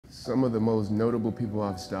Some of the most notable people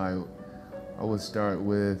I've styled, I would start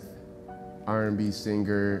with R&B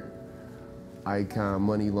singer, icon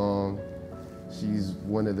Money Long. She's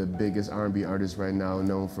one of the biggest R&B artists right now,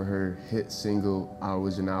 known for her hit single,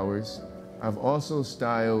 Hours and Hours. I've also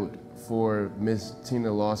styled for Miss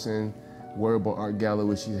Tina Lawson Wearable Art Gala,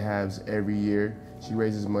 which she has every year. She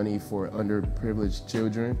raises money for underprivileged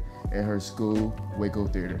children in her school, Waco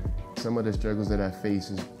Theater. Some of the struggles that I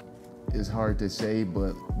face is hard to say,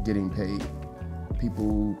 but getting paid.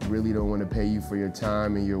 People really don't want to pay you for your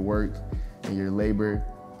time and your work and your labor.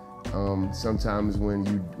 Sometimes when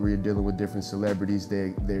you're dealing with different celebrities, they're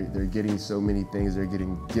getting so many things. They're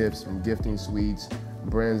getting gifts from gifting suites.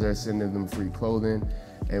 Brands are sending them free clothing.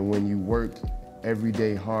 And when you work every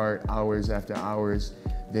day hard, hours after hours,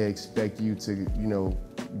 they expect you to,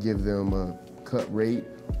 give them a cut rate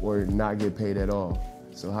or not get paid at all.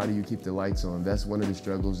 So how do you keep the lights on? That's one of the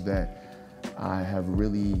struggles that I have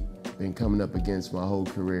really been coming up against my whole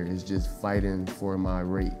career, is just fighting for my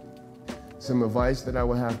rate. Some advice that I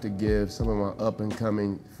would have to give some of my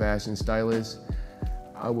up-and-coming fashion stylists,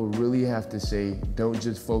 I would really have to say, don't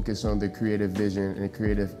just focus on the creative vision and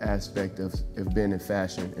creative aspect of being in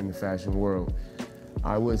fashion, in the fashion world.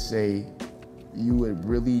 I would say you would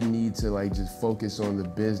really need to just focus on the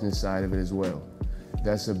business side of it as well.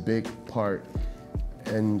 That's a big part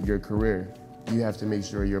in your career. You have to make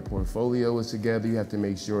sure your portfolio is together. You have to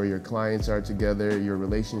make sure your clients are together, your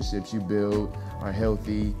relationships you build are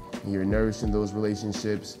healthy, and you're nourishing those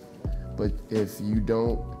relationships. But if you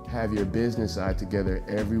don't have your business side together,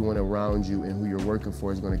 everyone around you and who you're working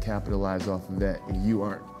for is going to capitalize off of that, and you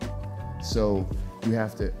aren't. So you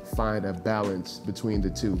have to find a balance between the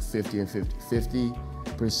two, 50 and 50.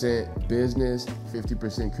 50% business,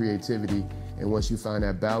 50% creativity, and once you find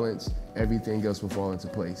that balance, everything else will fall into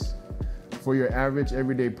place. For your average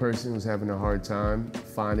everyday person who's having a hard time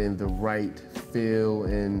finding the right feel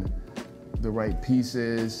and the right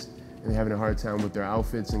pieces and having a hard time with their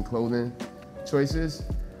outfits and clothing choices,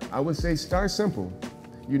 I would say start simple.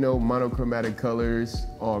 Monochromatic colors,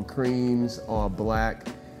 all creams, all black.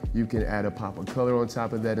 You can add a pop of color on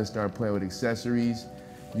top of that and start playing with accessories.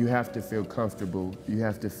 You have to feel comfortable. You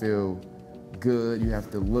have to feel good. You have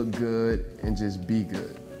to look good and just be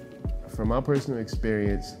good. From my personal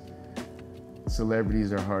experience,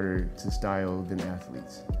 celebrities are harder to style than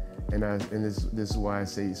athletes. And this is why I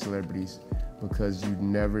say celebrities, because you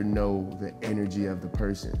never know the energy of the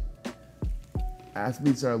person.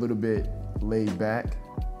 Athletes are a little bit laid back,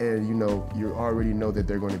 and you already know that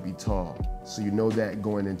they're going to be tall. So you know that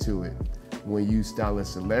going into it. When you style a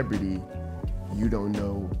celebrity, you don't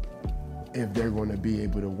know if they're going to be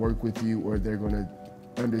able to work with you or they're going to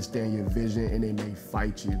understand your vision, and they may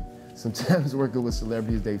fight you. Sometimes working with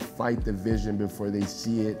celebrities, they fight the vision before they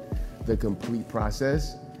see it, the complete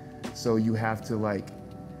process. So you have to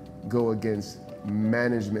go against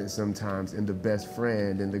management sometimes, and the best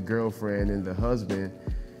friend and the girlfriend and the husband,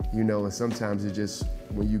 and sometimes it's just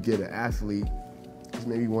when you get an athlete, there's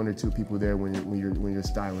maybe one or two people there when you're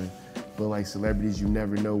styling. But celebrities, you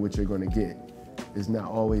never know what you're gonna get. It's not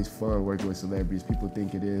always fun working with celebrities. People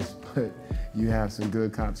think it is, but you have some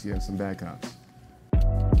good cops, you have some bad cops.